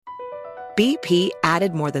BP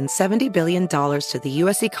added more than $70 billion to the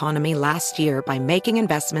U.S. economy last year by making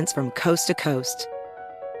investments from coast to coast.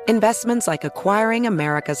 Investments like acquiring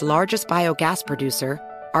America's largest biogas producer,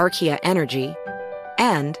 Archaea Energy,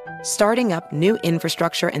 and starting up new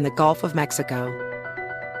infrastructure in the Gulf of Mexico.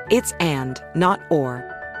 It's and, not or.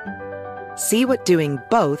 See what doing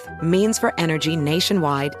both means for energy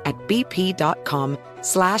nationwide at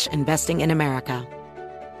bp.com/investing in America.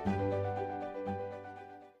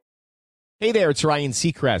 Hey there, it's Ryan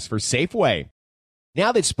Seacrest for Safeway.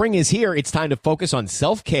 Now that spring is here, it's time to focus on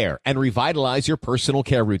self-care and revitalize your personal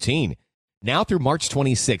care routine. Now through March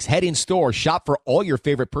 26, head in store, shop for all your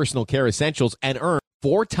favorite personal care essentials, and earn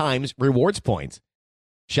 4 times rewards points.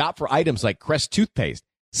 Shop for items like Crest toothpaste,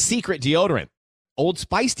 Secret deodorant, Old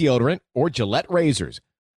Spice deodorant, or Gillette razors.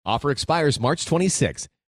 Offer expires March 26.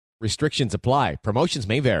 Restrictions apply. Promotions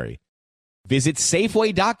may vary. Visit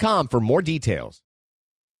Safeway.com for more details.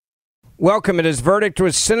 Welcome. It is Verdict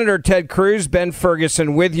with Senator Ted Cruz, Ben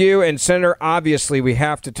Ferguson with you. And, Senator, obviously we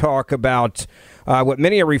have to talk about what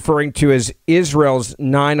many are referring to as Israel's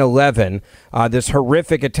 9/11, this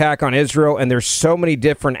horrific attack on Israel. And there's so many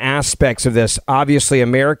different aspects of this. Obviously,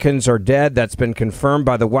 Americans are dead. That's been confirmed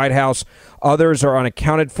by the White House. Others are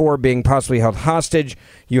unaccounted for, being possibly held hostage.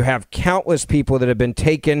 You have countless people that have been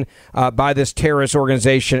taken by this terrorist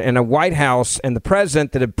organization, and a White House and the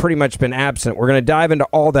president that have pretty much been absent. We're going to dive into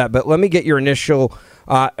all that, but let me get your initial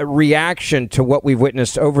reaction to what we've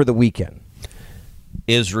witnessed over the weekend.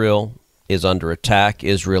 Israel is under attack.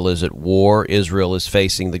 Israel is at war. Israel is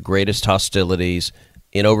facing the greatest hostilities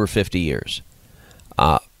in over 50 years.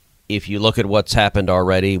 If you look at what's happened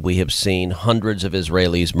already, we have seen hundreds of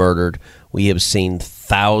Israelis murdered. We have seen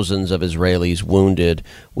thousands of Israelis wounded.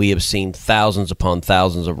 We have seen thousands upon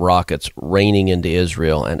thousands of rockets raining into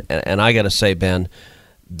Israel. And I got to say, Ben,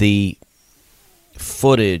 the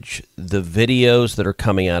footage, the videos that are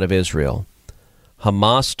coming out of Israel,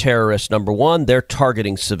 Hamas terrorists, number one, they're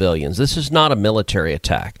targeting civilians. This is not a military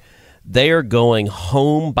attack. They are going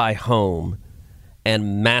home by home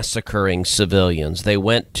and massacring civilians. They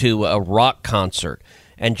went to a rock concert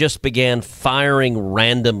and just began firing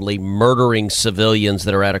randomly, murdering civilians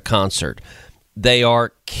that are at a concert. They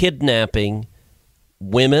are kidnapping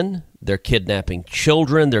women. They're kidnapping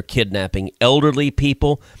children. They're kidnapping elderly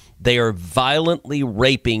people. They are violently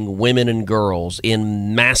raping women and girls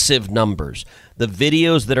in massive numbers. The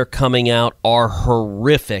videos that are coming out are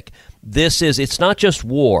horrific. It's not just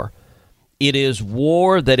war. It is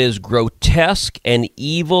war that is grotesque and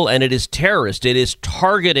evil, and it is terrorist. It is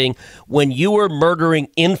targeting. When you are murdering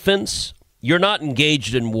infants, you're not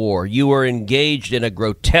engaged in war. You are engaged in a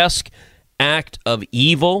grotesque act of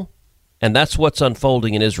evil, and that's what's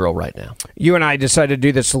unfolding in Israel right now. You and I decided to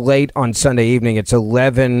do this late on Sunday evening. It's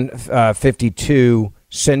 11:52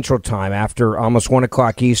 Central Time, after almost 1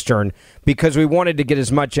 o'clock Eastern, because we wanted to get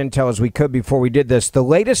as much intel as we could before we did this. The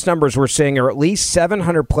latest numbers we're seeing are at least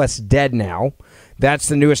 700 plus dead now. That's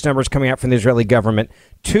the newest numbers coming out from the Israeli government.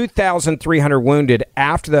 2,300 wounded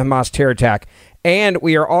after the Hamas terror attack. And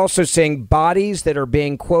we are also seeing bodies that are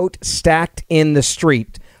being, quote, stacked in the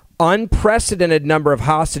street. Unprecedented number of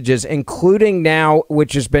hostages, including now,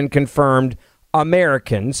 which has been confirmed,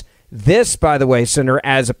 Americans. This, by the way, Senator,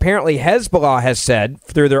 as apparently Hezbollah has said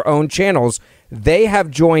through their own channels, they have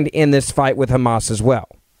joined in this fight with Hamas as well.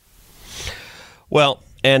 Well,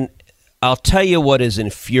 and I'll tell you what is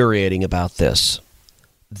infuriating about this.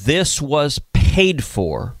 This was paid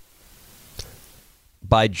for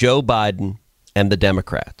by Joe Biden and the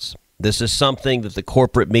Democrats. This is something that the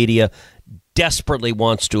corporate media desperately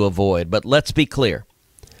wants to avoid. But let's be clear.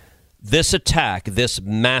 This attack, this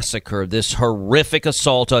massacre, this horrific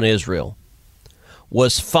assault on Israel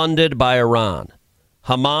was funded by Iran.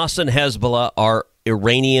 Hamas and Hezbollah are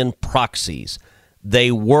Iranian proxies.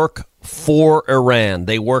 They work for Iran.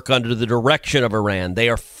 They work under the direction of Iran. They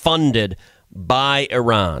are funded by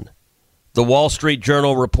Iran. The Wall Street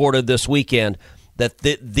Journal reported this weekend that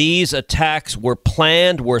these attacks were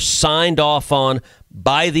planned, were signed off on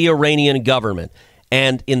by the Iranian government.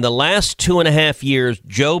 And in the last 2.5 years,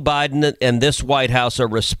 Joe Biden and this White House are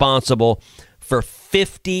responsible for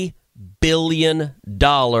 $50 billion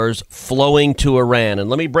flowing to Iran. And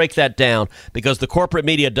let me break that down, because the corporate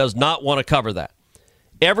media does not want to cover that.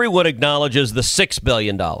 Everyone acknowledges the $6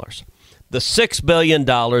 billion. The $6 billion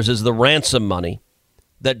is the ransom money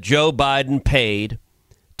that Joe Biden paid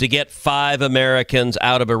to get 5 Americans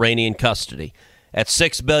out of Iranian custody. At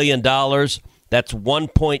 $6 billion, that's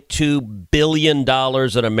 $1.2 billion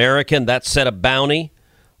an American. That set a bounty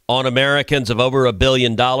on Americans of over $1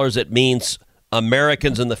 billion. It means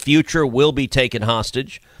Americans in the future will be taken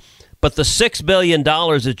hostage. But the $6 billion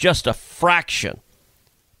is just a fraction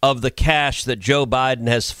of the cash that Joe Biden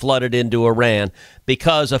has flooded into Iran,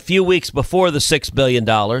 because a few weeks before the $6 billion,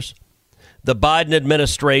 the Biden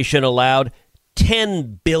administration allowed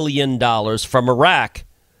 $10 billion from Iraq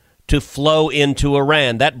to flow into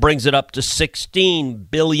Iran. That brings it up to $16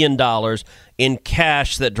 billion in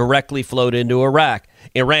cash that directly flowed into Iran.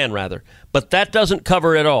 But that doesn't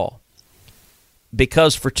cover it all,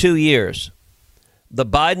 because for 2 years, the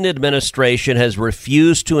Biden administration has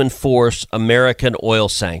refused to enforce American oil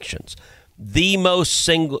sanctions. The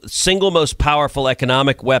single most powerful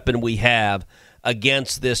economic weapon we have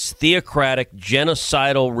against this theocratic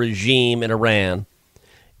genocidal regime in Iran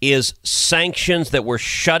is sanctions that were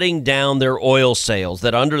shutting down their oil sales,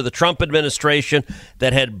 that under the Trump administration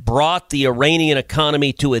that had brought the Iranian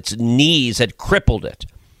economy to its knees, had crippled it.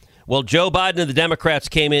 Well, Joe Biden and the Democrats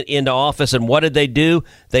came into office, and what did they do?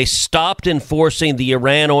 They stopped enforcing the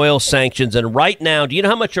Iran oil sanctions. And right now, do you know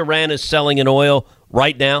how much Iran is selling in oil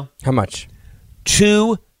right now? How much?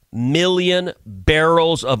 2 million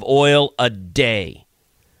barrels of oil a day.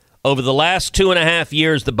 Over the last 2.5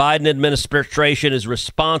 years, the Biden administration is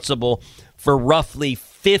responsible for roughly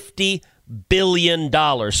 $50 billion.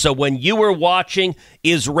 So when you were watching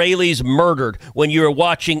Israelis murdered, when you were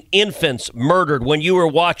watching infants murdered, when you were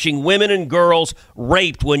watching women and girls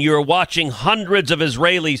raped, when you were watching hundreds of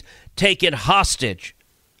Israelis taken hostage,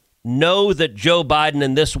 know that Joe Biden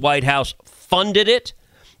and this White House funded it.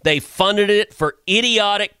 They funded it for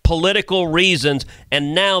idiotic political reasons,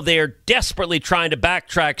 and now they're desperately trying to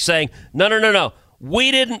backtrack, saying, no, we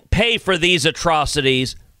didn't pay for these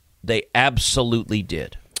atrocities. They absolutely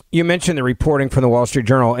did. You mentioned the reporting from the Wall Street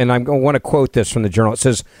Journal, and I want to quote this from the Journal. It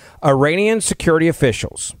says, Iranian security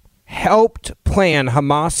officials helped plan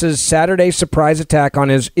Hamas's Saturday surprise attack on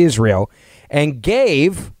Israel and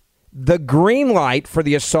gave the green light for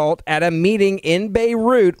the assault at a meeting in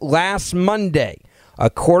Beirut last Monday,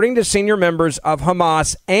 according to senior members of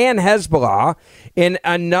Hamas and Hezbollah in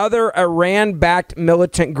another Iran-backed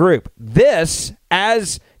militant group. This,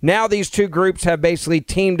 as now these two groups have basically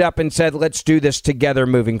teamed up and said, let's do this together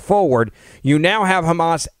moving forward. You now have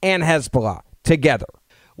Hamas and Hezbollah together.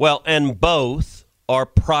 Well, and both are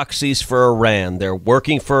proxies for Iran. They're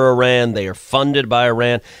working for Iran. They are funded by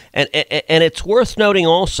Iran. And it's worth noting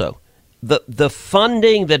also, the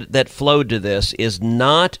funding that flowed to this is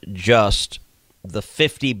not just the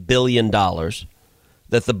 $50 billion that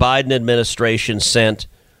the Biden administration sent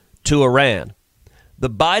to Iran. The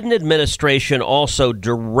Biden administration also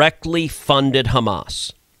directly funded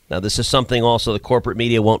Hamas. Now, this is something also the corporate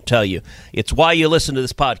media won't tell you. It's why you listen to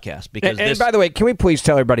this podcast. Because and by the way, can we please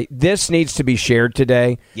tell everybody, this needs to be shared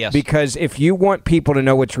today? Yes. Because if you want people to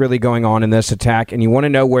know what's really going on in this attack, and you want to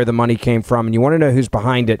know where the money came from, and you want to know who's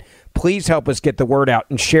behind it, please help us get the word out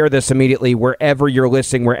and share this immediately wherever you're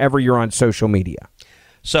listening, wherever you're on social media.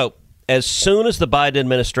 So, as soon as the Biden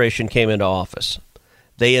administration came into office,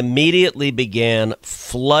 they immediately began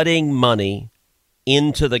flooding money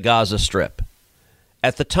into the Gaza Strip.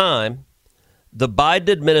 At the time, the Biden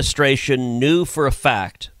administration knew for a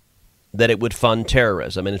fact that it would fund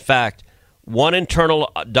terrorism. And in fact, one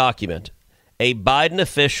internal document, a Biden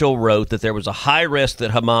official wrote that there was a high risk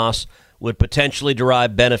that Hamas would potentially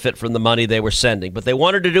derive benefit from the money they were sending. But they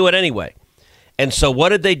wanted to do it anyway. And so what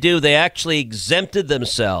did they do? They actually exempted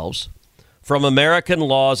themselves from American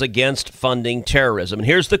laws against funding terrorism. And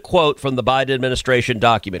here's the quote from the Biden administration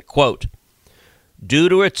document. Quote, due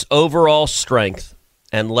to its overall strength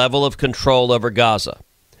and level of control over Gaza,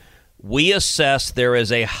 we assess there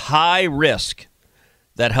is a high risk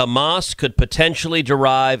that Hamas could potentially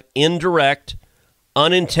derive indirect,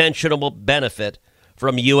 unintentional benefit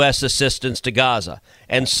from U.S. assistance to Gaza.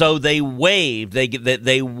 And so they waived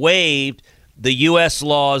the U.S.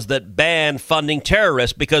 laws that ban funding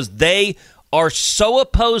terrorists because they are so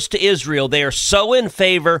opposed to Israel. They are so in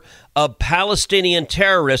favor of Palestinian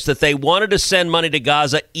terrorists that they wanted to send money to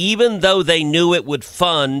Gaza, even though they knew it would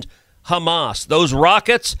fund Hamas. Those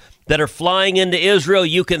rockets that are flying into Israel,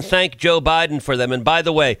 you can thank Joe Biden for them. And by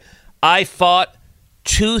the way, I fought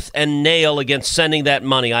tooth and nail against sending that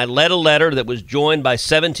money. I led a letter that was joined by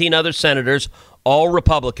 17 other senators, all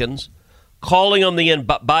Republicans, calling on the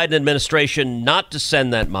Biden administration not to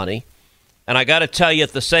send that money. And I got to tell you,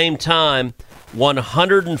 at the same time,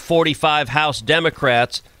 145 House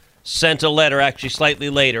Democrats sent a letter, actually slightly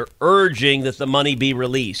later, urging that the money be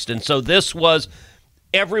released. And so this was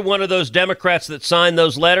every one of those Democrats that signed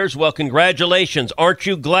those letters. Well, congratulations. Aren't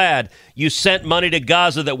you glad you sent money to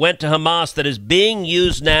Gaza that went to Hamas that is being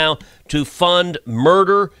used now to fund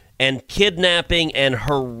murder and kidnapping and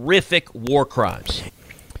horrific war crimes?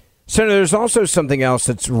 Senator, there's also something else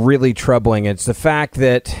that's really troubling. It's the fact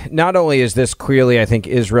that not only is this clearly, I think,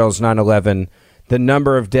 Israel's 9/11, the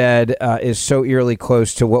number of dead is so eerily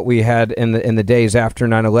close to what we had in the days after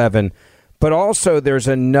 9/11, but also there's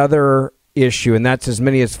another issue, and that's as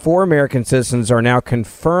many as 4 American citizens are now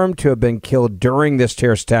confirmed to have been killed during this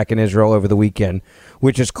terrorist attack in Israel over the weekend,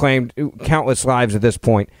 which has claimed countless lives at this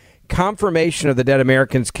point. Confirmation of the dead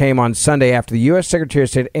Americans came on Sunday after the U.S. Secretary of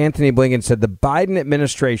State Anthony Blinken said the Biden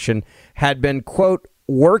administration had been, quote,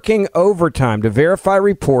 working overtime to verify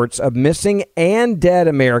reports of missing and dead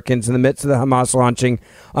Americans in the midst of the Hamas launching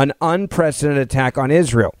an unprecedented attack on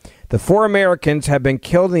Israel. The 4 Americans have been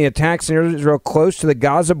killed in the attacks in Israel close to the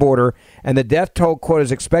Gaza border, and the death toll, quote,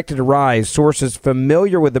 is expected to rise. Sources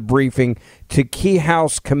familiar with the briefing to key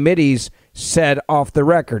House committees said off the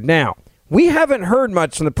record. Now, we haven't heard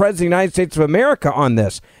much from the President of the United States of America on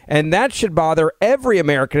this, and that should bother every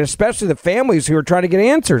American, especially the families who are trying to get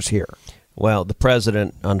answers here. Well, the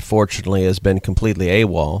president, unfortunately, has been completely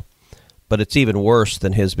AWOL, but it's even worse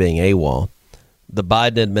than his being AWOL. The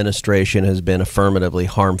Biden administration has been affirmatively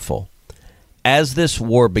harmful. As this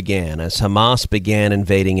war began, as Hamas began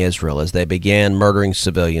invading Israel, as they began murdering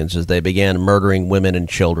civilians, as they began murdering women and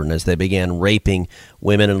children, as they began raping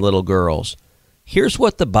women and little girls, here's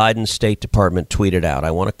what the Biden State Department tweeted out.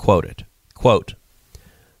 I want to quote it. Quote,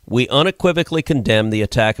 "We unequivocally condemn the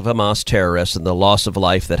attack of Hamas terrorists and the loss of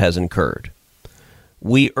life that has incurred.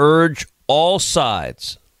 We urge all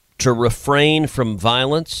sides to refrain from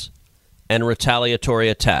violence and retaliatory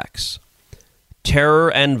attacks.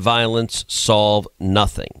 Terror and violence solve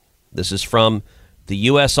nothing." This is from the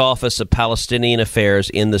U.S. Office of Palestinian Affairs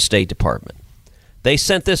in the State Department. They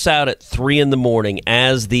sent this out at 3 in the morning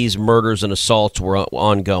as these murders and assaults were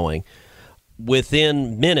ongoing.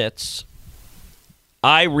 Within minutes,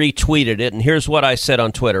 I retweeted it, and here's what I said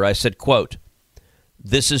on Twitter. I said, quote,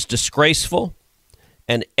 "This is disgraceful,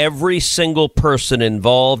 and every single person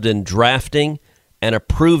involved in drafting and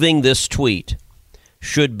approving this tweet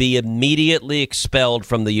should be immediately expelled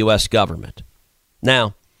from the U.S. government."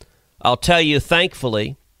 Now, I'll tell you,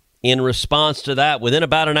 thankfully, in response to that, within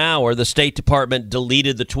about an hour, the State Department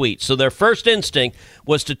deleted the tweet. So their first instinct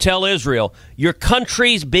was to tell Israel, your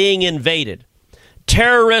country's being invaded.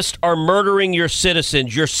 Terrorists are murdering your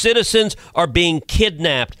citizens. Your citizens are being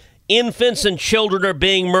kidnapped. Infants and children are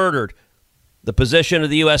being murdered. The position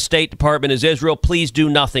of the U.S. State Department is, Israel, please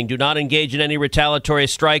do nothing. Do not engage in any retaliatory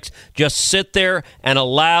strikes. Just sit there and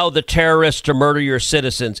allow the terrorists to murder your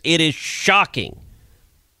citizens. It is shocking.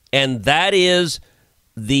 And that is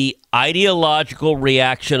the ideological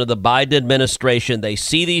reaction of the Biden administration. They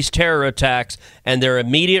see these terror attacks, and their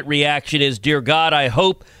immediate reaction is, dear God, I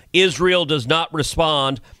hope Israel does not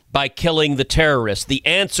respond by killing the terrorists. The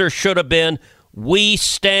answer should have been, we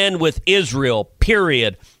stand with Israel,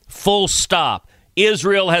 period. Full stop.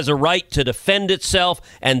 Israel has a right to defend itself,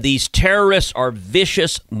 and these terrorists are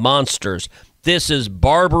vicious monsters. This is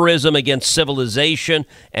barbarism against civilization,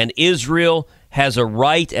 and Israel has a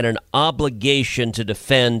right and an obligation to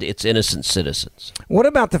defend its innocent citizens. What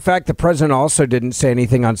about the fact the president also didn't say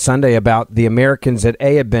anything on Sunday about the Americans that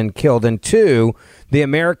A, have been killed, and 2, the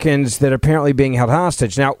Americans that are apparently being held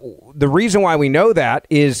hostage? Now, the reason why we know that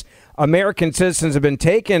is American citizens have been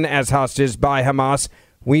taken as hostages by Hamas.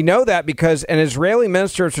 We know that because an Israeli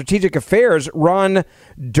Minister of Strategic Affairs, Ron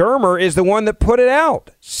Dermer, is the one that put it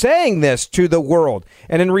out, saying this to the world.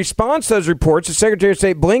 And in response to those reports, the Secretary of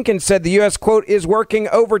State Blinken said the U.S., quote, is working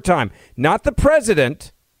overtime. Not the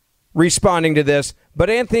president responding to this,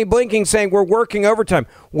 but Anthony Blinken saying we're working overtime.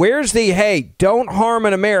 Where's the, hey, don't harm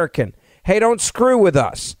an American. Hey, don't screw with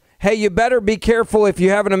us. Hey, you better be careful if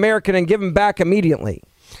you have an American and give him back immediately.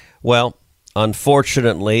 Well,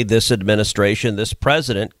 unfortunately, this administration, this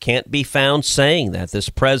president can't be found saying that.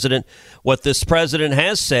 What this president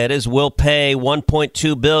has said is we'll pay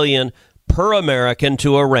 $1.2 billion per American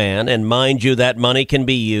to Iran. And mind you, that money can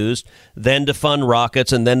be used then to fund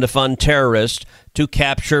rockets and then to fund terrorists to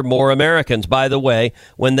capture more Americans. By the way,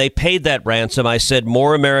 when they paid that ransom, I said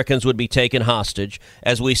more Americans would be taken hostage.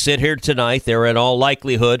 As we sit here tonight, there are in all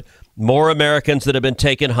likelihood more Americans that have been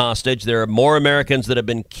taken hostage. There are more Americans that have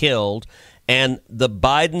been killed. And the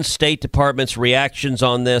Biden State Department's reactions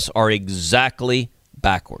on this are exactly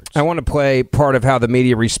backwards. I want to play part of how the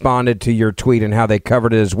media responded to your tweet and how they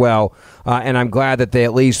covered it as well. And I'm glad that they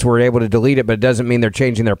at least were able to delete it, but it doesn't mean they're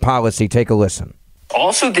changing their policy. Take a listen.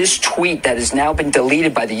 Also, this tweet that has now been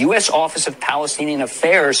deleted by the U.S. Office of Palestinian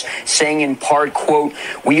Affairs saying in part, quote,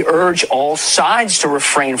 "We urge all sides to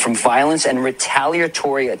refrain from violence and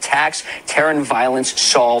retaliatory attacks. Terror and violence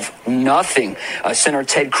solve nothing." Senator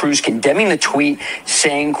Ted Cruz condemning the tweet,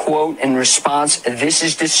 saying, quote, in response, "This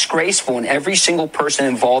is disgraceful, and every single person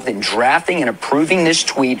involved in drafting and approving this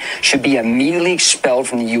tweet should be immediately expelled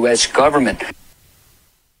from the U.S. government."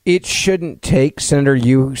 It shouldn't take, Senator,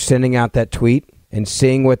 you sending out that tweet and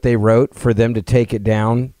seeing what they wrote for them to take it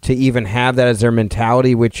down, to even have that as their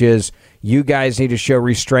mentality, which is you guys need to show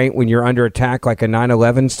restraint when you're under attack, like a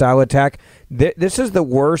 9/11 style attack. This is the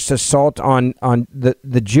worst assault on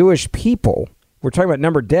the Jewish people. We're talking about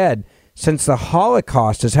number dead since the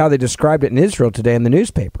Holocaust is how they described it in Israel today in the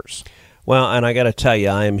newspapers. Well, and I got to tell you,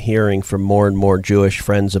 I am hearing from more and more Jewish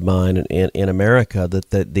friends of mine in America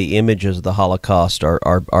that the images of the Holocaust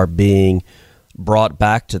are being brought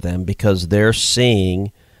back to them because they're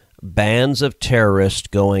seeing bands of terrorists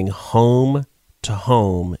going home to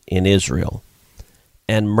home in Israel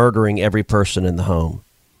and murdering every person in the home,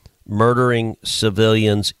 murdering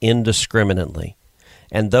civilians indiscriminately.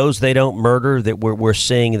 And those they don't murder, that we're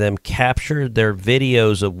seeing them capture their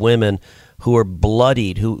videos of women who are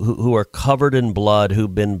bloodied, who are covered in blood,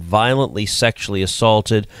 who've been violently sexually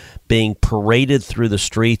assaulted, being paraded through the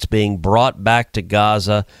streets, being brought back to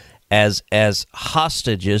Gaza as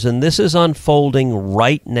hostages. And this is unfolding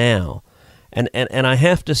right now. And I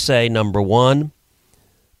have to say, number one,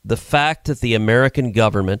 the fact that the American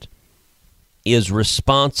government is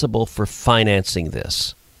responsible for financing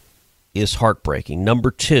this is heartbreaking. Number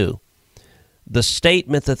two, the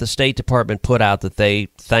statement that the State Department put out that they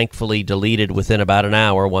thankfully deleted within about an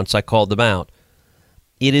hour once I called them out,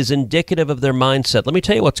 it is indicative of their mindset. Let me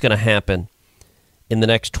tell you what's going to happen in the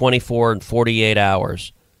next 24 and 48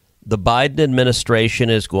 hours. The Biden administration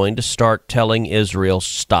is going to start telling Israel,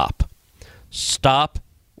 stop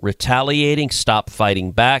retaliating, stop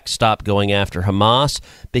fighting back, stop going after Hamas,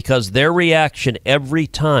 because their reaction every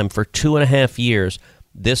time for 2.5 years,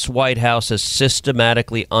 this White House has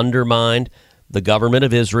systematically undermined the government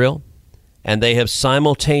of Israel, and they have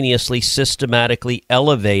simultaneously systematically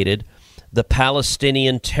elevated the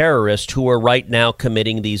Palestinian terrorists who are right now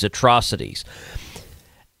committing these atrocities.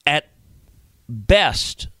 At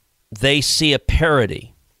best, they see a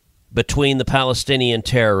parity between the Palestinian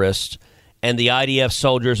terrorists and the IDF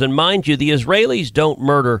soldiers. And mind you, the Israelis don't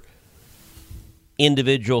murder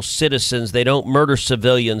individual citizens. They don't murder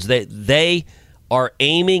civilians. They are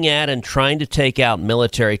aiming at and trying to take out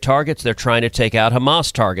military targets. They're trying to take out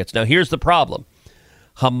Hamas targets. Now, here's the problem.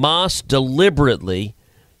 Hamas deliberately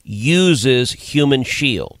uses human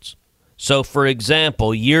shields. So, for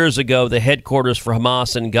example, years ago, the headquarters for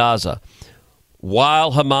Hamas in Gaza,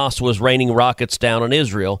 while Hamas was raining rockets down on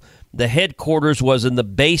Israel, the headquarters was in the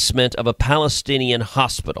basement of a Palestinian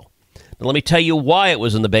hospital. Now, let me tell you why it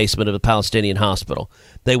was in the basement of a Palestinian hospital.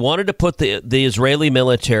 They wanted to put the Israeli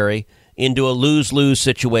military into a lose-lose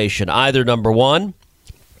situation. Either, number one,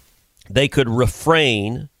 they could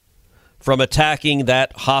refrain from attacking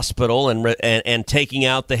that hospital and taking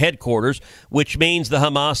out the headquarters, which means the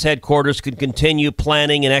Hamas headquarters could continue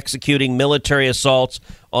planning and executing military assaults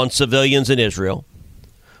on civilians in Israel.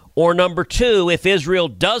 Or number two, if Israel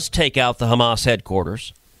does take out the Hamas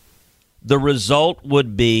headquarters, the result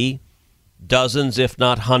would be dozens, if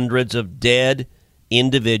not hundreds, of dead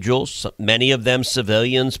individuals, many of them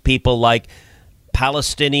civilians, people like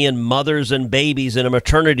Palestinian mothers and babies in a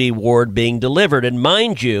maternity ward being delivered. And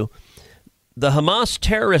mind you, the Hamas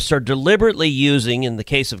terrorists are deliberately using, in the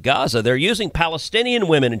case of Gaza, they're using Palestinian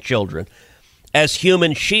women and children as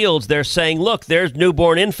human shields. They're saying, look, there's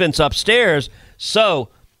newborn infants upstairs, so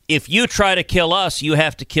if you try to kill us, you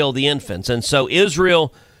have to kill the infants. And so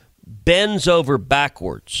Israel bends over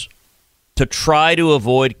backwards to try to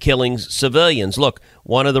avoid killing civilians. Look,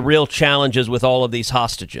 one of the real challenges with all of these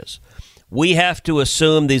hostages, we have to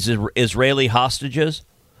assume these Israeli hostages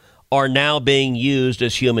are now being used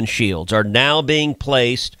as human shields, are now being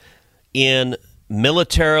placed in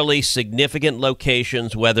militarily significant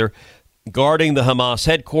locations, whether guarding the Hamas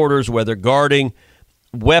headquarters, whether guarding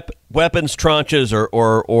weapons tranches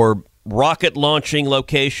or rocket launching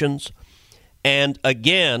locations. And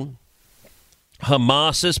again,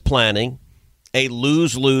 Hamas is planning a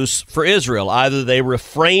lose-lose for Israel. Either they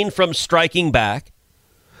refrain from striking back,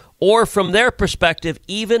 or from their perspective,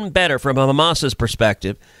 even better, from Hamas's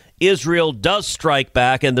perspective, Israel does strike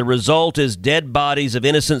back, and the result is dead bodies of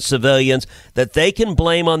innocent civilians that they can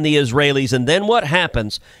blame on the Israelis. And then what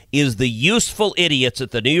happens is the useful idiots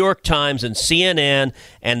at the New York Times and CNN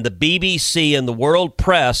and the BBC and the world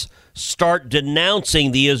press start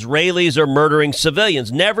denouncing the Israelis are murdering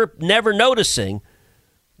civilians, never noticing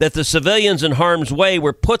that the civilians in harm's way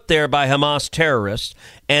were put there by Hamas terrorists,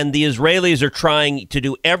 and the Israelis are trying to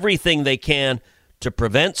do everything they can to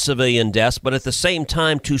prevent civilian deaths, but at the same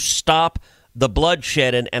time to stop the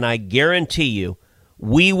bloodshed. And I guarantee you,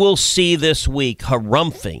 we will see this week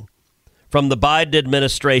harumphing from the Biden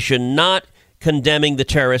administration, not condemning the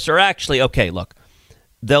terrorists, or actually, okay, look,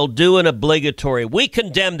 they'll do an obligatory, we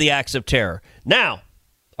condemn the acts of terror. Now,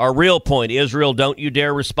 our real point, Israel, don't you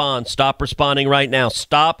dare respond. Stop responding right now.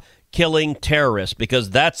 Stop killing terrorists, because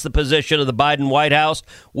that's the position of the Biden White House.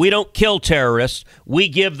 We don't kill terrorists. We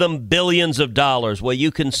give them billions of dollars. Well, you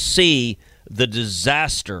can see the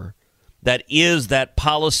disaster that is that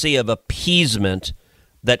policy of appeasement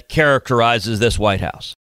that characterizes this White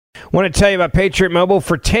House. I want to tell you about Patriot Mobile.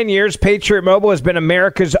 For 10 years, Patriot Mobile has been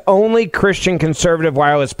America's only Christian conservative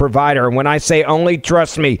wireless provider. And when I say only,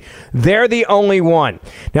 trust me, they're the only one.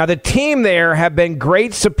 Now, the team there have been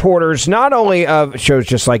great supporters, not only of shows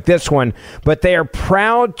just like this one, but they are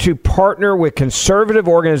proud to partner with conservative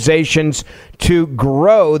organizations to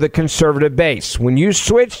grow the conservative base. When you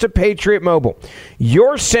switch to Patriot Mobile,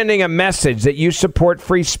 you're sending a message that you support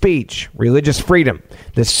free speech, religious freedom,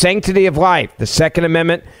 the sanctity of life, the Second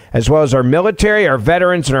Amendment, as well as our military, our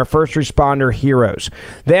veterans, and our first responder heroes.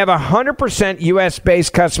 They have a 100%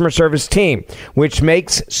 U.S.-based customer service team, which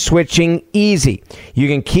makes switching easy. You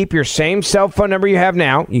can keep your same cell phone number you have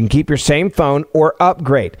now. You can keep your same phone or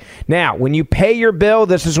upgrade. Now, when you pay your bill,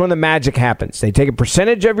 this is when the magic happens. They take a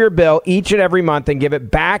percentage of your bill each and every month and give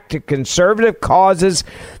it back to conservative causes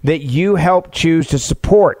that you help choose to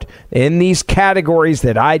support in these categories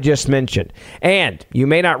that I just mentioned. And you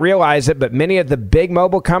may not realize it, but many of the big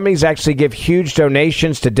mobile companies actually give huge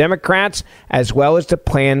donations to Democrats as well as to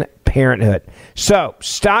Planned Parenthood. So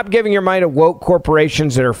stop giving your money to woke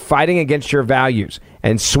corporations that are fighting against your values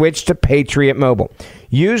and switch to Patriot Mobile.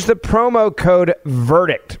 Use the promo code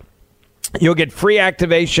VERDICT. You'll get free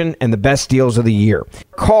activation and the best deals of the year.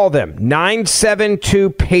 Call them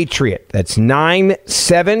 972-PATRIOT. That's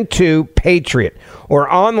 972-PATRIOT.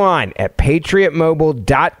 Or online at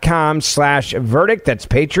patriotmobile.com/verdict. That's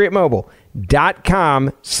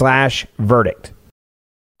patriotmobile.com/verdict.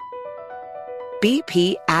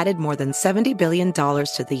 BP added more than $70 billion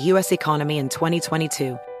to the U.S. economy in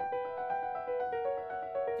 2022.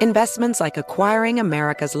 Investments like acquiring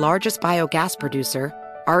America's largest biogas producer,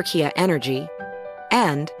 Archaea Energy,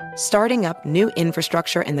 and starting up new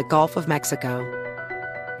infrastructure in the Gulf of Mexico.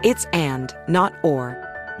 It's and, not or.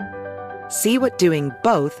 See what doing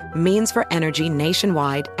both means for energy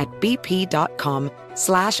nationwide at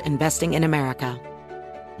bp.com/investing in America.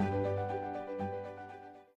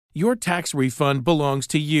 Your tax refund belongs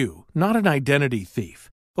to you, not an identity thief.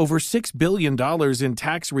 Over $6 billion in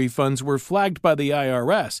tax refunds were flagged by the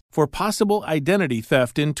IRS for possible identity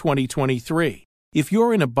theft in 2023. If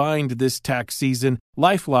you're in a bind this tax season,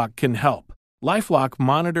 LifeLock can help. LifeLock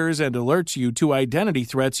monitors and alerts you to identity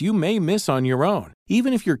threats you may miss on your own,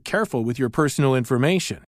 even if you're careful with your personal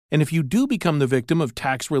information. And if you do become the victim of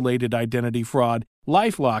tax-related identity fraud,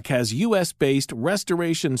 LifeLock has U.S.-based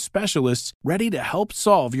restoration specialists ready to help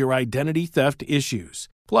solve your identity theft issues.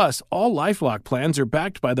 Plus, all LifeLock plans are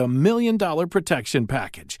backed by the $1 Million Protection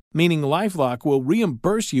Package, meaning LifeLock will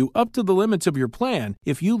reimburse you up to the limits of your plan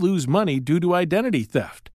if you lose money due to identity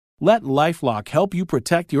theft. Let LifeLock help you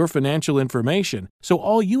protect your financial information, so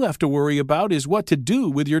all you have to worry about is what to do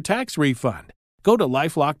with your tax refund. Go to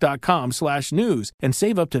LifeLock.com/news and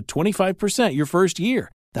save up to 25% your first year.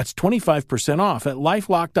 That's 25% off at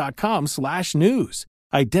LifeLock.com/news.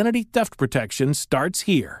 Identity theft protection starts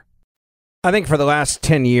here. I think for the last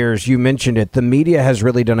 10 years, you mentioned it, the media has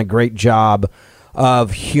really done a great job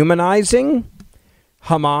of humanizing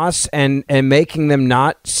Hamas and making them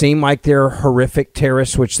not seem like they're horrific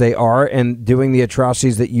terrorists, which they are, and doing the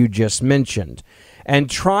atrocities that you just mentioned, and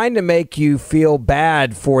trying to make you feel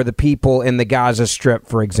bad for the people in the Gaza Strip,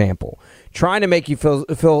 for example, trying to make you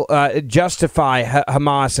justify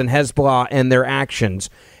Hamas and Hezbollah and their actions.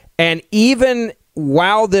 And even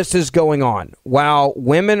while this is going on, while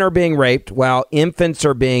women are being raped, while infants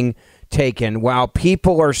are being taken, while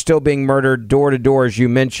people are still being murdered door to door, as you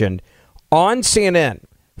mentioned, on CNN,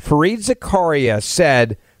 Fareed Zakaria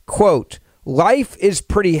said, quote, "Life is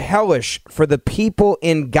pretty hellish for the people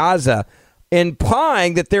in Gaza,"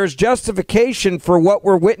 implying that there's justification for what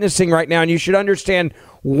we're witnessing right now. And you should understand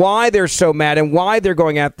why they're so mad and why they're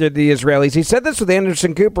going after the Israelis. He said this with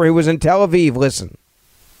Anderson Cooper, who was in Tel Aviv. Listen.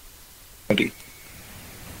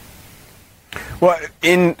 Well,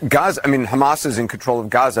 in Gaza, I mean, Hamas is in control of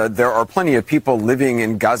Gaza. There are plenty of people living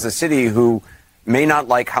in Gaza City who may not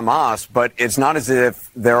like Hamas, but it's not as if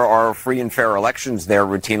there are free and fair elections there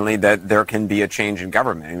routinely that there can be a change in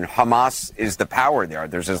government. And Hamas is the power there.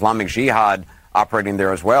 There's Islamic Jihad operating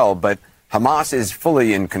there as well, but Hamas is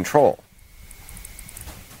fully in control.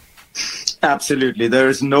 Absolutely. There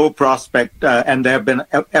is no prospect, and there have been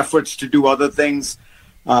efforts to do other things.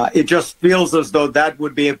 It just feels as though that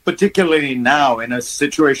would be, particularly now in a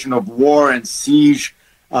situation of war and siege,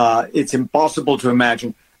 it's impossible to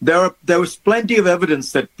imagine. There was plenty of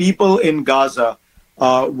evidence that people in Gaza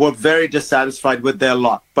were very dissatisfied with their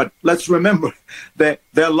lot. But let's remember that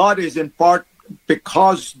their lot is in part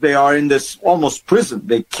because they are in this almost prison.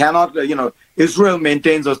 They cannot, Israel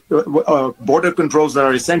maintains border controls that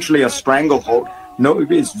are essentially a stranglehold. No,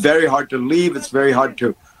 it's very hard to leave. It's very hard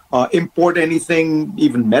to import anything,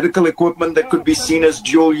 even medical equipment that could be seen as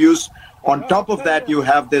dual use. On top of that, you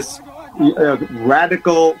have this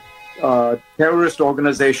radical terrorist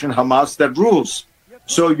organization, Hamas, that rules.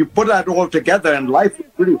 So you put that all together, and life is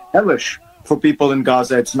pretty hellish for people in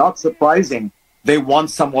Gaza. It's not surprising they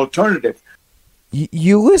want some alternative.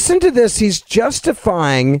 You listen to this, he's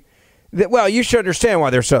justifying that, well, you should understand why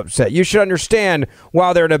they're so upset. You should understand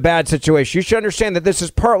why they're in a bad situation. You should understand that this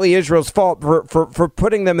is partly Israel's fault for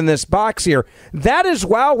putting them in this box here. That is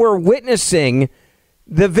while we're witnessing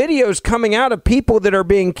the videos coming out of people that are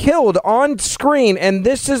being killed on screen, and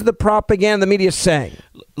this is the propaganda the media is saying.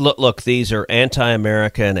 Look, these are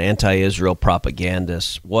anti-America and anti-Israel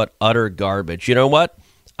propagandists. What utter garbage. You know what?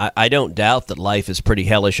 I don't doubt that life is pretty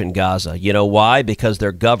hellish in Gaza. You know why? Because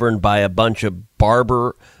they're governed by a bunch of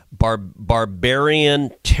barbarian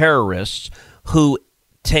terrorists who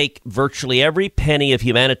take virtually every penny of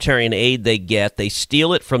humanitarian aid they get, they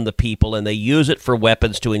steal it from the people, and they use it for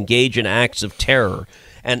weapons to engage in acts of terror.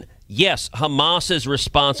 And yes, Hamas is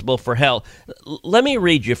responsible for hell. Let me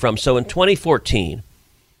read you from, so in 2014,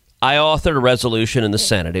 I authored a resolution in the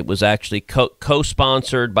Senate. It was actually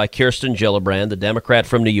co-sponsored by Kirsten Gillibrand, the Democrat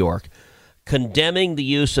from New York, condemning the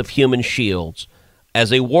use of human shields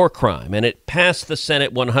as a war crime, and it passed the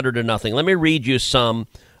Senate 100-0. Let me read you some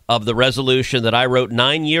of the resolution that I wrote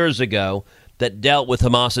 9 years ago that dealt with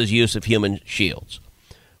Hamas's use of human shields.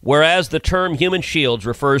 Whereas the term human shields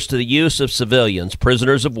refers to the use of civilians,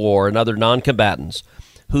 prisoners of war, and other non-combatants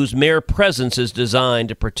whose mere presence is designed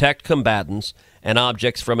to protect combatants and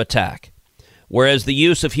objects from attack. Whereas the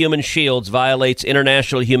use of human shields violates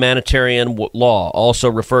international humanitarian law, also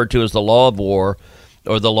referred to as the law of war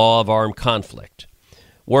or the law of armed conflict.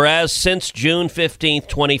 Whereas since June 15,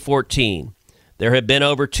 2014, there have been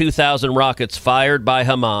over 2,000 rockets fired by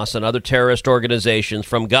Hamas and other terrorist organizations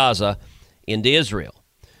from Gaza into Israel.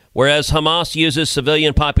 Whereas Hamas uses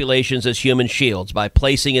civilian populations as human shields by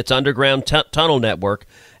placing its underground tunnel network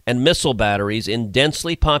and missile batteries in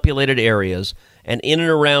densely populated areas and in and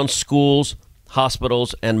around schools,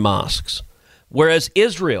 hospitals, and mosques. Whereas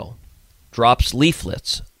Israel drops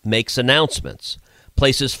leaflets, makes announcements,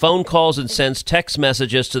 places phone calls, and sends text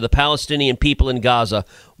messages to the Palestinian people in Gaza,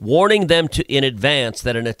 warning them in advance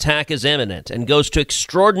that an attack is imminent, and goes to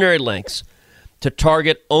extraordinary lengths to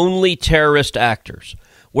target only terrorist actors.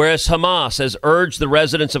 Whereas Hamas has urged the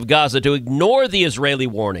residents of Gaza to ignore the Israeli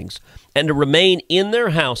warnings and to remain in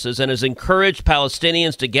their houses, and has encouraged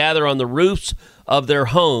Palestinians to gather on the roofs of their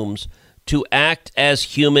homes to act as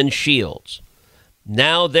human shields.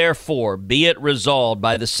 Now, therefore, be it resolved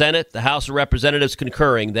by the Senate, the House of Representatives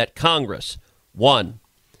concurring, that Congress, 1,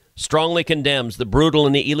 strongly condemns the brutal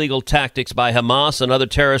and the illegal tactics by Hamas and other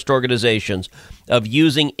terrorist organizations of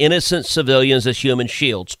using innocent civilians as human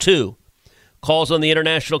shields. 2, calls on the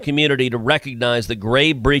international community to recognize the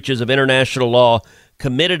grave breaches of international law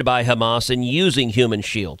committed by Hamas in using human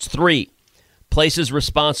shields. 3, places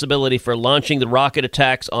responsibility for launching the rocket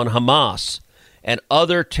attacks on Hamas and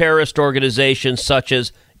other terrorist organizations such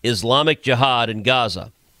as Islamic Jihad in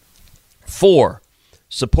Gaza. 4,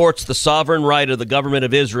 supports the sovereign right of the government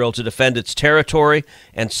of Israel to defend its territory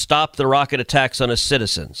and stop the rocket attacks on its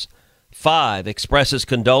citizens. 5, expresses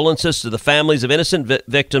condolences to the families of innocent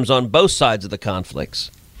victims on both sides of the conflicts.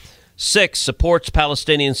 6, supports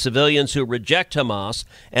Palestinian civilians who reject Hamas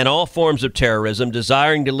and all forms of terrorism,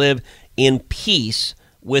 desiring to live in peace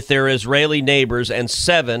with their Israeli neighbors. And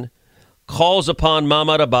 7, calls upon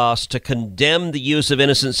Mahmoud Abbas to condemn the use of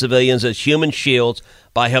innocent civilians as human shields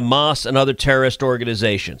by Hamas and other terrorist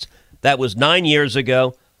organizations. That was 9 years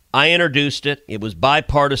ago. I introduced it. It was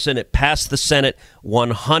bipartisan. It passed the Senate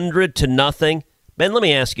 100-0. Ben, let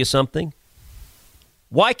me ask you something.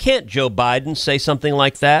 Why can't Joe Biden say something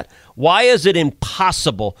like that? Why is it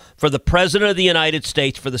impossible for the President of the United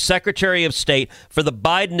States, for the Secretary of State, for the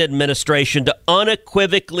Biden administration to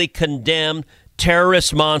unequivocally condemn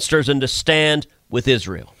terrorist monsters and to stand with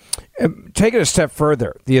Israel. Take it a step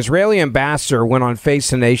further. The Israeli ambassador went on Face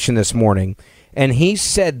the Nation this morning, and he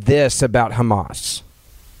said this about Hamas.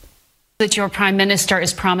 That your prime minister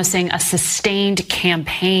is promising a sustained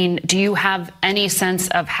campaign. Do you have any sense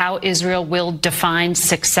of how Israel will define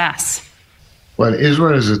success? Well,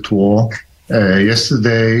 Israel is at war.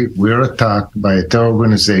 Yesterday, we were attacked by a terror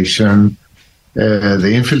organization.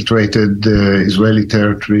 They infiltrated Israeli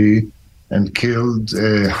territory and killed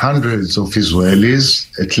hundreds of Israelis.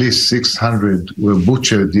 At least 600 were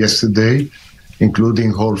butchered yesterday,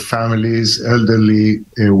 including whole families, elderly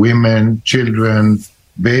women, children,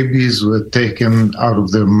 babies were taken out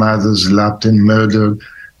of their mothers' lap and murdered.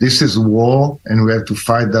 This is war, and we have to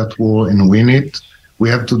fight that war and win it. We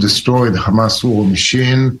have to destroy the Hamas war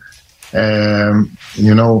machine. In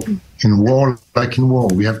war, like in war,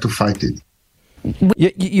 we have to fight it.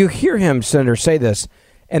 You hear him, Senator, say this,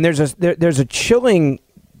 and there's a chilling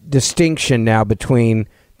distinction now between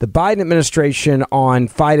the Biden administration on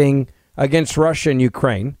fighting against Russia and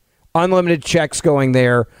Ukraine, unlimited checks going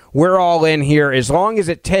there, we're all in here as long as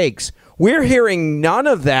it takes. We're hearing none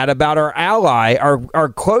of that about our ally, our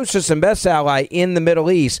closest and best ally in the Middle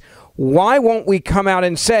East. Why won't we come out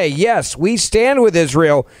and say, yes, we stand with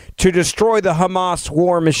Israel to destroy the Hamas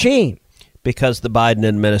war machine? Because the Biden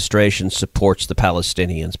administration supports the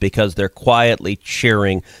Palestinians, because they're quietly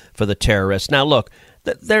cheering for the terrorists. Now, look,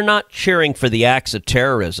 they're not cheering for the acts of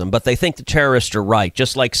terrorism, but they think the terrorists are right,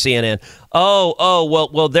 just like CNN.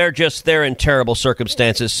 Well, they're in terrible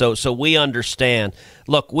circumstances, so we understand.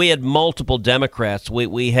 Look, we had multiple Democrats.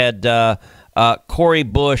 We had Cori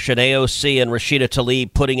Bush and AOC and Rashida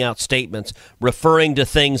Tlaib putting out statements referring to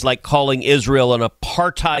things like calling Israel an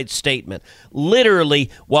apartheid statement. Literally,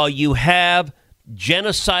 while you have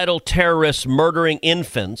genocidal terrorists murdering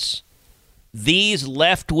infants, these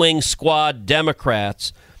left-wing squad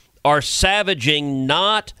Democrats are savaging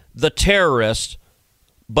not the terrorists,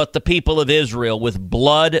 but the people of Israel with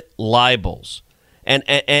blood libels. And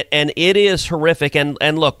it is horrific.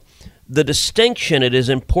 And look, the distinction, it is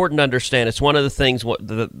important to understand. It's one of the things,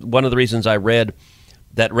 one of the reasons I read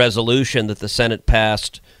that resolution that the Senate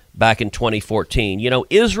passed back in 2014. You know,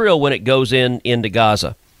 Israel, when it goes into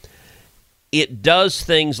Gaza, it does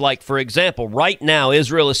things like, for example, right now,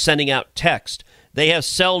 Israel is sending out text. They have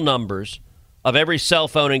cell numbers of every cell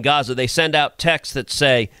phone in Gaza. They send out texts that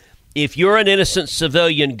say, if you're an innocent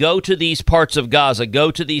civilian, go to these parts of Gaza,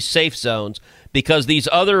 go to these safe zones, because these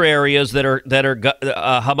other areas that are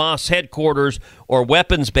Hamas headquarters or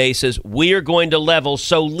weapons bases, we are going to level,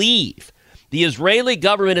 so leave. The Israeli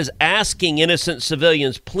government is asking innocent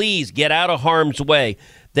civilians, please get out of harm's way.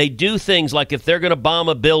 They do things like if they're going to bomb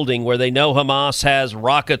a building where they know Hamas has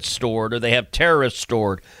rockets stored or they have terrorists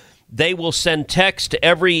stored, they will send text to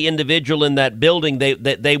every individual in that building.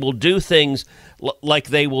 They will do things like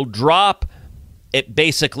they will drop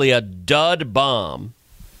basically a dud bomb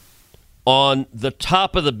on the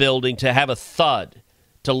top of the building to have a thud,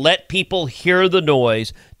 to let people hear the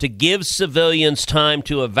noise, to give civilians time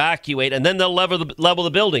to evacuate, and then they'll level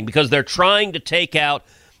the building because they're trying to take out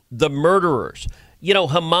the murderers. You know,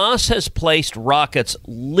 Hamas has placed rockets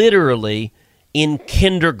literally in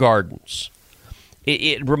kindergartens.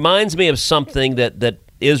 It reminds me of something that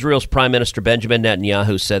Israel's Prime Minister Benjamin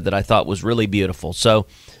Netanyahu said that I thought was really beautiful. So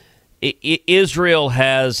Israel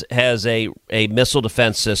has a missile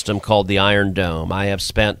defense system called the Iron Dome. I have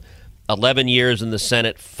spent 11 years in the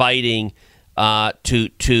Senate fighting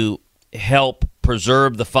to help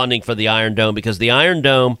preserve the funding for the Iron Dome, because the Iron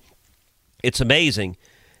Dome, it's amazing.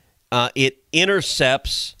 It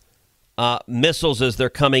intercepts missiles as they're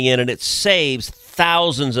coming in, and it saves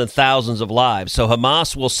thousands and thousands of lives. So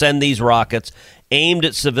Hamas will send these rockets aimed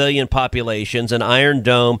at civilian populations, and Iron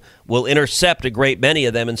Dome will intercept a great many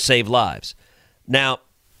of them and save lives. Now,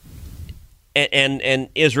 and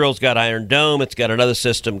Israel's got Iron Dome. It's got another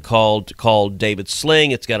system called David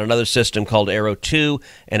Sling. It's got another system called Arrow 2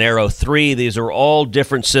 and Arrow 3. These are all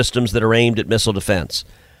different systems that are aimed at missile defense.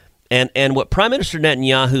 And what Prime Minister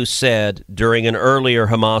Netanyahu said during an earlier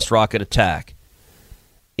Hamas rocket attack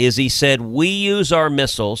is he said, we use our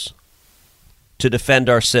missiles to defend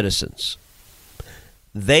our citizens.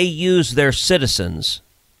 They use their citizens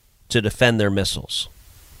to defend their missiles.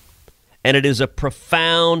 And it is a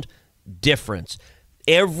profound difference.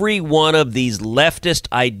 Every one of these leftist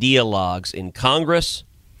ideologues in Congress,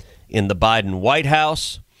 in the Biden White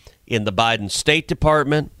House, in the Biden State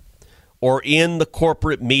Department, or in the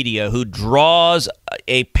corporate media who draws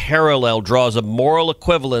a parallel, draws a moral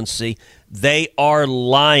equivalency, they are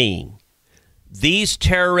lying. These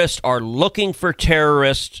terrorists are looking for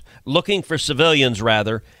civilians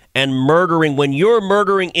rather, and murdering. When you're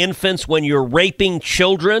murdering infants, when you're raping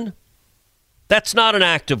children, that's not an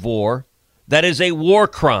act of war. That is a war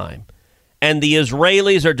crime. And the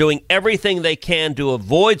Israelis are doing everything they can to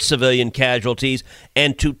avoid civilian casualties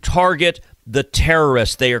and to target the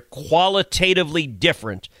terrorists. They are qualitatively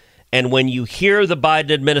different. And when you hear the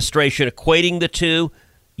Biden administration equating the two,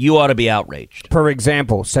 you ought to be outraged. For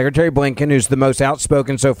example, Secretary Blinken, who's the most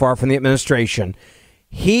outspoken so far from the administration,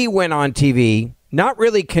 he went on TV not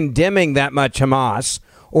really condemning that much Hamas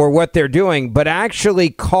or what they're doing, but actually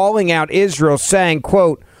calling out Israel, saying,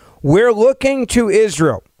 quote, "We're looking to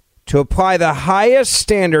Israel to apply the highest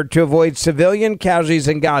standard to avoid civilian casualties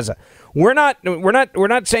in Gaza." We're not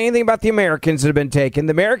saying anything about the Americans that have been taken.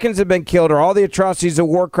 The Americans have been killed, or all the atrocities of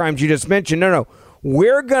war crimes you just mentioned. No.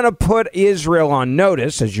 We're going to put Israel on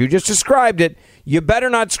notice, as you just described it. You better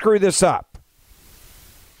not screw this up.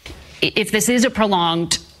 If this is a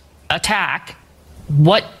prolonged attack,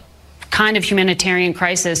 what kind of humanitarian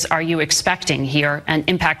crisis are you expecting here and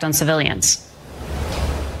impact on civilians?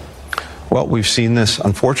 Well, we've seen this,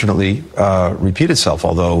 unfortunately, repeat itself,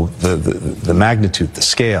 although the magnitude, the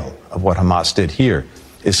scale of what Hamas did here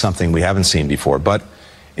is something we haven't seen before. But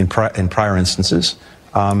in prior instances,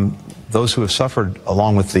 those who have suffered,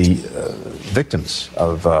 along with the victims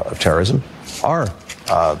of terrorism, are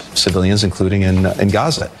civilians, including in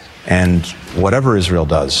Gaza. And whatever Israel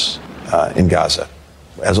does in Gaza,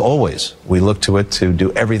 as always, we look to it to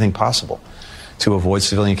do everything possible to avoid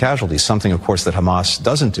civilian casualties, something, of course, that Hamas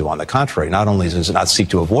doesn't do. On the contrary, not only does it not seek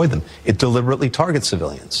to avoid them, it deliberately targets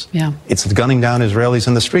civilians. Yeah. It's gunning down Israelis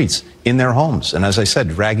in the streets, in their homes, and as I said,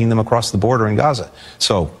 dragging them across the border in Gaza.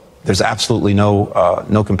 So there's absolutely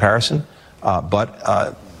no comparison,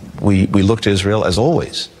 but we look to Israel, as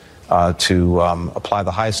always, to apply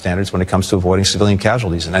the highest standards when it comes to avoiding civilian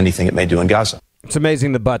casualties in anything it may do in Gaza. It's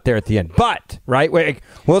amazing, the but there at the end. But, right?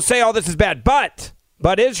 We'll say all this is bad,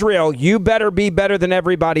 but Israel, you better be better than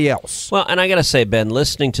everybody else. Well, and I got to say, Ben,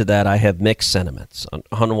 listening to that, I have mixed sentiments.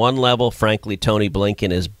 On one level, frankly, Tony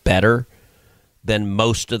Blinken is better than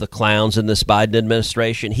most of the clowns in this Biden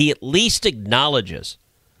administration. He at least acknowledges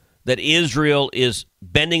that Israel is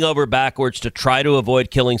bending over backwards to try to avoid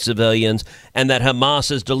killing civilians, and that Hamas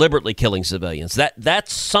is deliberately killing civilians.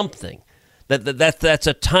 That's something. That's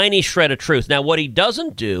a tiny shred of truth. Now, what he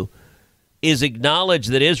doesn't do is acknowledge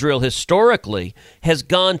that Israel historically has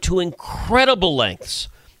gone to incredible lengths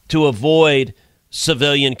to avoid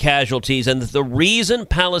civilian casualties, and that the reason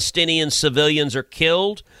Palestinian civilians are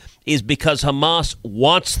killed is because Hamas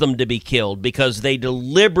wants them to be killed, because they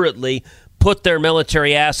deliberately put their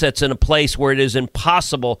military assets in a place where it is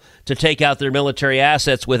impossible to take out their military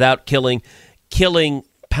assets without killing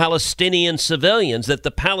Palestinian civilians, that the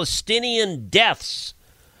Palestinian deaths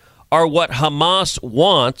are what Hamas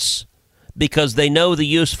wants, because they know the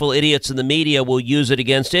useful idiots in the media will use it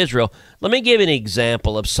against Israel. Let me give you an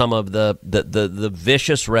example of some of the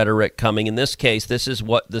vicious rhetoric coming. In this case, this is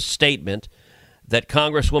what the statement that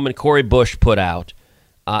Congresswoman Cori Bush put out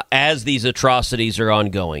as these atrocities are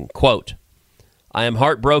ongoing. Quote, "I am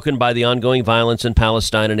heartbroken by the ongoing violence in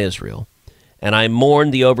Palestine and Israel, and I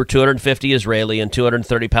mourn the over 250 Israeli and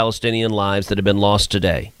 230 Palestinian lives that have been lost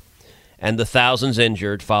today, and the thousands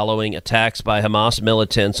injured following attacks by Hamas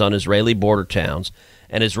militants on Israeli border towns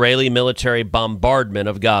and Israeli military bombardment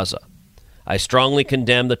of Gaza. I strongly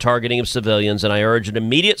condemn the targeting of civilians, and I urge an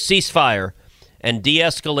immediate ceasefire and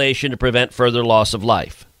de-escalation to prevent further loss of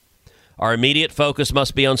life. Our immediate focus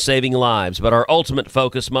must be on saving lives, but our ultimate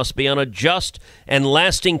focus must be on a just and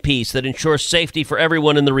lasting peace that ensures safety for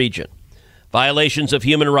everyone in the region. Violations of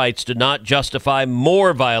human rights do not justify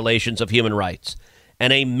more violations of human rights,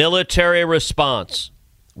 and a military response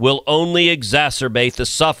will only exacerbate the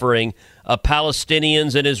suffering of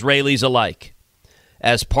Palestinians and Israelis alike.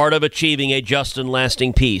 As part of achieving a just and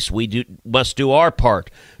lasting peace, we must do our part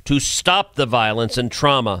to stop the violence and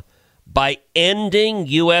trauma by ending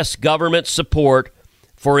U.S. government support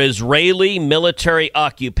for Israeli military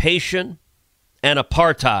occupation and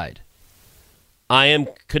apartheid. I am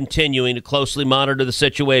continuing to closely monitor the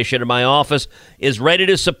situation, and my office is ready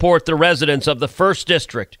to support the residents of the 1st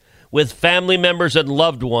District with family members and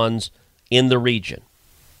loved ones in the region."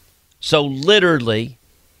 So literally,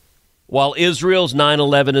 while Israel's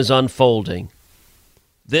 9/11 is unfolding,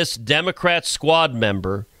 this Democrat squad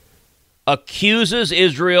member accuses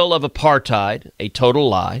Israel of apartheid, a total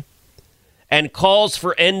lie, and calls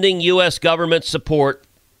for ending U.S. government support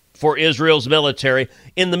for Israel's military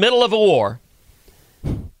in the middle of a war.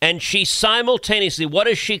 And she simultaneously, what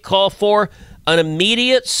does she call for? An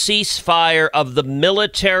immediate ceasefire of the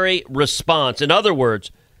military response. In other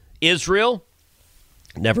words, Israel,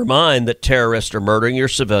 Never mind that terrorists are murdering your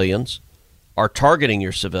civilians, are targeting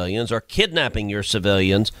your civilians, are kidnapping your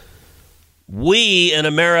civilians. We in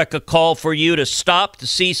America call for you to stop the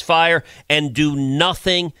ceasefire and do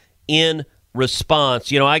nothing in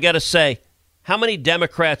response. You know, I got to say, how many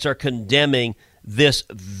Democrats are condemning this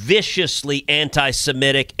viciously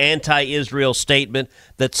anti-Semitic, anti-Israel statement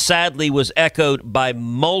that sadly was echoed by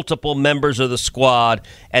multiple members of the Squad,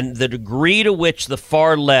 and the degree to which the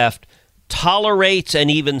far left tolerates and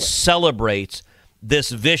even celebrates this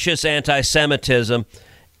vicious anti-Semitism?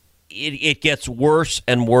 It gets worse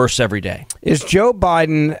and worse every day. Is Joe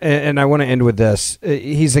Biden, and I want to end with this,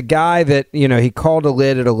 he's a guy that, you know, he called a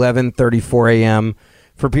lid at 11:34 a.m.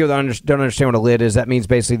 For people that don't understand what a lid is, that means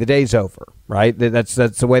basically the day's over, right? That's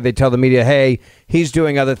the way they tell the media, hey, he's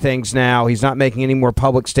doing other things now. He's not making any more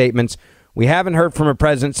public statements. We haven't heard from a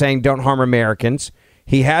president saying don't harm Americans.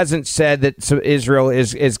 He hasn't said that Israel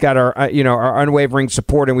is got our unwavering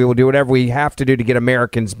support and we will do whatever we have to do to get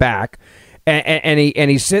Americans back. And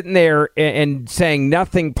he's sitting there and saying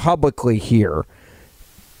nothing publicly here.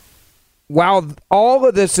 While all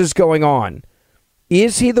of this is going on,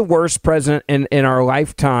 is he the worst president in our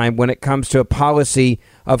lifetime when it comes to a policy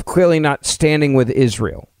of clearly not standing with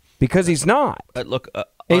Israel? Because he's not. Look,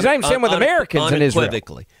 he's not even standing with Americans in Israel.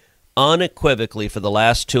 Unequivocally, for the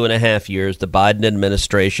last 2.5 years, the Biden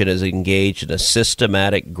administration has engaged in a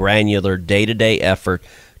systematic, granular, day-to-day effort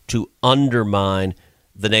to undermine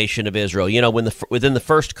the nation of Israel. You know, within the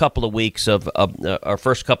first couple of weeks of our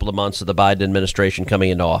first couple of months of the Biden administration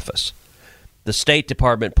coming into office, the State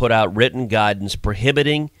Department put out written guidance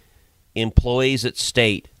prohibiting employees at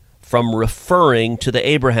state from referring to the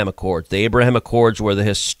Abraham Accords. The Abraham Accords were the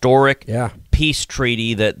historic peace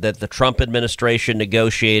treaty that the Trump administration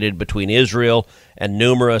negotiated between Israel and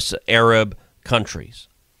numerous Arab countries.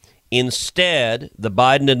 Instead, the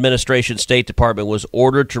Biden administration State Department was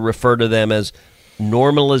ordered to refer to them as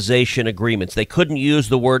normalization agreements. They couldn't use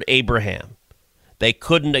the word Abraham. They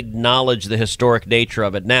couldn't acknowledge the historic nature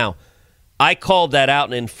of it. Now, I called that out,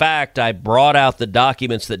 and in fact, I brought out the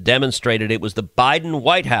documents that demonstrated it was the Biden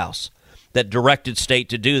White House that directed state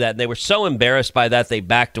to do that. And they were so embarrassed by that, they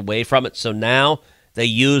backed away from it. So now they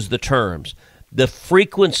use the terms. The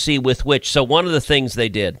frequency with which, so one of the things they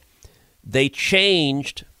did, they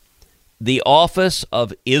changed the Office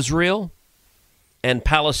of Israel and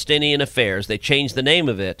Palestinian Affairs. They changed the name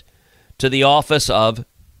of it to the Office of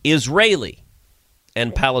Israeli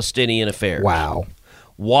and Palestinian Affairs. Wow.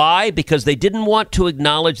 Why? Because they didn't want to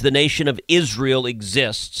acknowledge the nation of Israel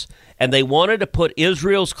exists, and they wanted to put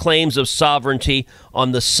Israel's claims of sovereignty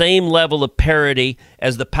on the same level of parity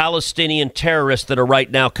as the Palestinian terrorists that are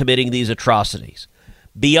right now committing these atrocities.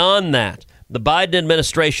 Beyond that, the Biden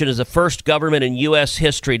administration is the first government in U.S.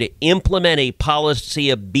 history to implement a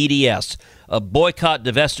policy of BDS, of boycott,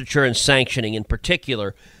 divestiture, and sanctioning, in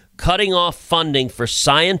particular, cutting off funding for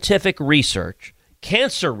scientific research,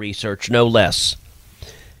 cancer research no less,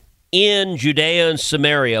 in Judea and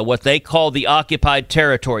Samaria, what they call the occupied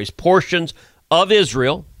territories, portions of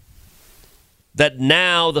Israel that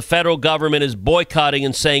now the federal government is boycotting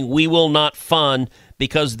and saying we will not fund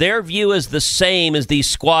because their view is the same as these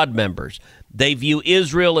Squad members. They view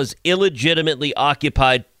Israel as illegitimately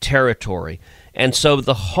occupied territory. And so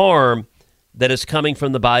the harm that is coming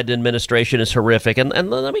from the Biden administration is horrific. And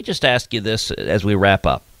let me just ask you this as we wrap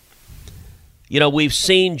up. You know, we've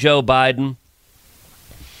seen Joe Biden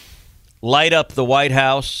light up the White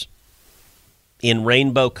House in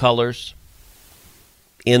rainbow colors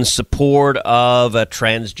in support of a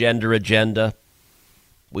transgender agenda.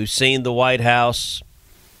 We've seen the White House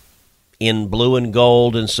in blue and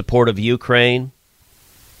gold in support of Ukraine.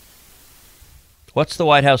 What's the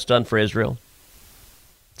White House done for Israel?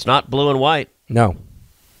 It's not blue and white. No.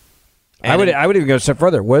 I would even go a step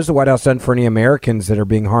further. What has the White House done for any Americans that are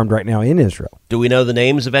being harmed right now in Israel? Do we know the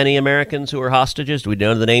names of any Americans who are hostages? Do we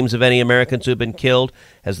know the names of any Americans who have been killed?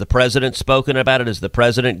 Has the president spoken about it? Has the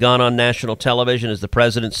president gone on national television? Has the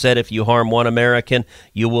president said if you harm one American,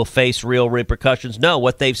 you will face real repercussions? No,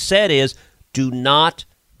 what they've said is do not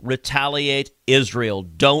retaliate Israel.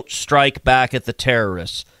 Don't strike back at the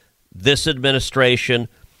terrorists. This administration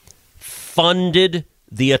funded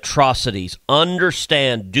the atrocities.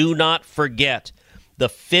 Understand, do not forget the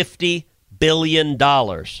 $50 billion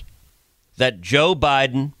that Joe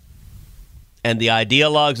Biden and the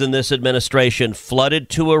ideologues in this administration flooded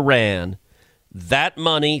to Iran. That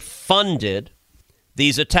money funded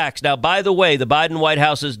these attacks. Now, by the way, the Biden White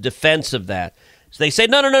House's defense of that, so they say,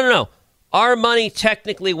 no. Our money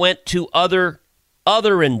technically went to other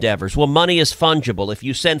endeavors. Well, money is fungible. If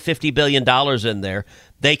you send $50 billion in there,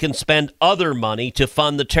 they can spend other money to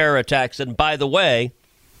fund the terror attacks. And by the way,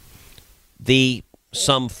 the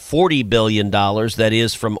some $40 billion that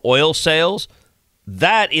is from oil sales,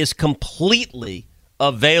 that is completely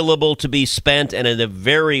available to be spent, and in a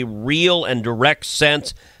very real and direct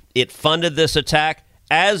sense, it funded this attack,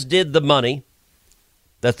 as did the money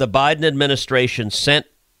that the Biden administration sent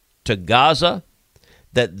to Gaza,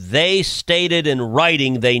 that they stated in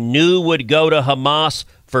writing they knew would go to Hamas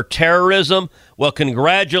for terrorism. Well,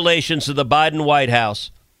 congratulations to the Biden White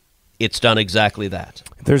House. It's done exactly that.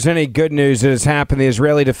 If there's any good news that has happened, the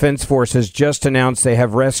Israeli Defense Forces just announced they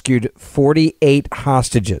have rescued 48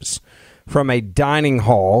 hostages from a dining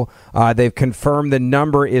hall. They've confirmed the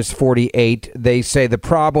number is 48. They say the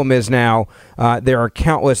problem is now there are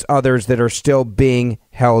countless others that are still being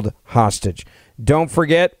held hostage. Don't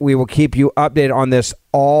forget, we will keep you updated on this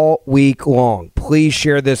all week long. Please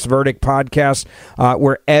share this Verdict podcast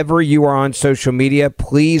wherever you are on social media.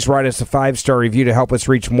 Please write us a 5-star review to help us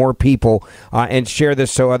reach more people and share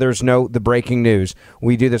this so others know the breaking news.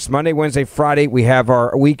 We do this Monday, Wednesday, Friday. We have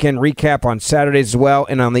our weekend recap on Saturdays as well.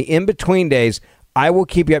 And on the in-between days, I will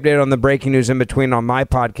keep you updated on the breaking news in between on my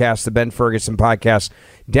podcast, the Ben Ferguson Podcast.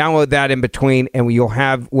 Download that in between, and we'll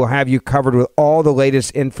have you covered with all the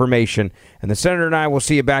latest information. And the Senator and I will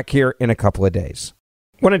see you back here in a couple of days.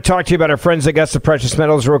 I want to talk to you about our friends at Augusta Precious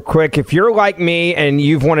Metals real quick. If you're like me and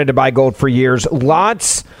you've wanted to buy gold for years,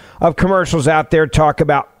 lots of commercials out there talk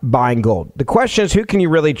about buying gold. The question is, who can you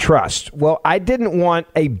really trust? Well, I didn't want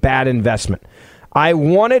a bad investment. I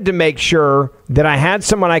wanted to make sure that I had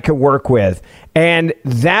someone I could work with, and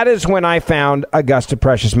that is when I found Augusta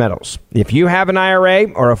Precious Metals. If you have an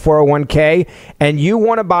IRA or a 401k and you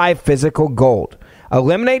want to buy physical gold,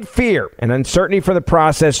 eliminate fear and uncertainty for the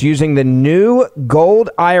process using the new Gold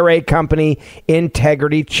IRA Company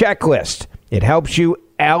Integrity Checklist. It helps you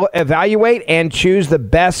evaluate and choose the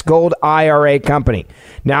best gold IRA company.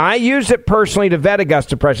 Now, I use it personally to vet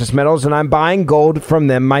Augusta Precious Metals, and I'm buying gold from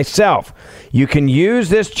them myself. You can use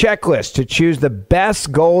this checklist to choose the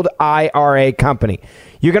best gold IRA company.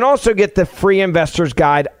 You can also get the free investor's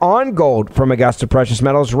guide on gold from Augusta Precious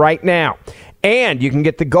Metals right now. And you can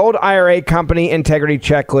get the Gold IRA Company Integrity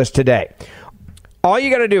Checklist today. All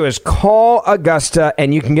you got to do is call Augusta,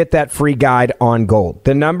 and you can get that free guide on gold.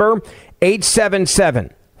 The number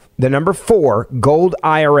 877, the number 4, Gold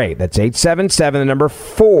IRA. That's 877, the number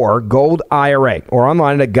 4, Gold IRA. Or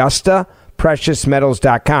online at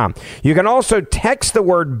AugustaPreciousMetals.com. You can also text the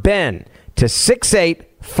word Ben to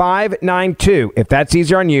 68592 if that's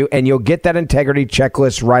easier on you, and you'll get that integrity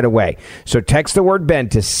checklist right away. So text the word Ben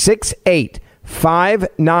to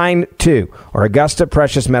 68592 or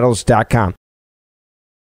AugustaPreciousMetals.com.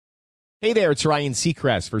 Hey there, it's Ryan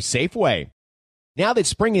Seacrest for Safeway. Now that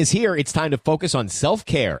spring is here, it's time to focus on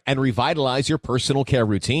self-care and revitalize your personal care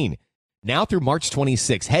routine. Now through March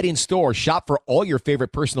 26, head in store, shop for all your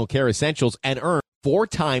favorite personal care essentials, and earn 4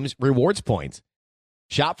 times rewards points.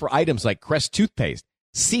 Shop for items like Crest toothpaste,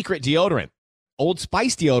 Secret deodorant, Old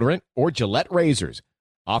Spice deodorant, or Gillette razors.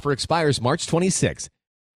 Offer expires March 26.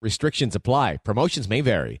 Restrictions apply. Promotions may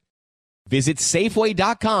vary. Visit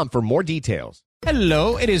Safeway.com for more details.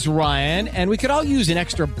 Hello, it is Ryan, and we could all use an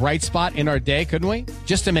extra bright spot in our day, couldn't we?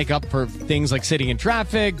 Just to make up for things like sitting in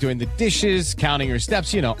traffic, doing the dishes, counting your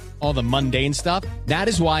steps, you know, all the mundane stuff. That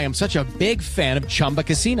is why I'm such a big fan of Chumba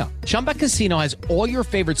Casino. Chumba Casino has all your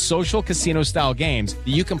favorite social casino-style games that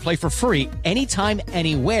you can play for free anytime,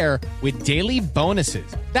 anywhere with daily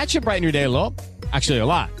bonuses. That should brighten your day a little. Actually, a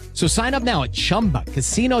lot. So sign up now at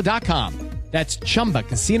ChumbaCasino.com. That's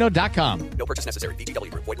ChumbaCasino.com. No purchase necessary.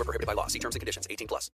 VGW Group. Void where prohibited by law. See terms and conditions. 18+.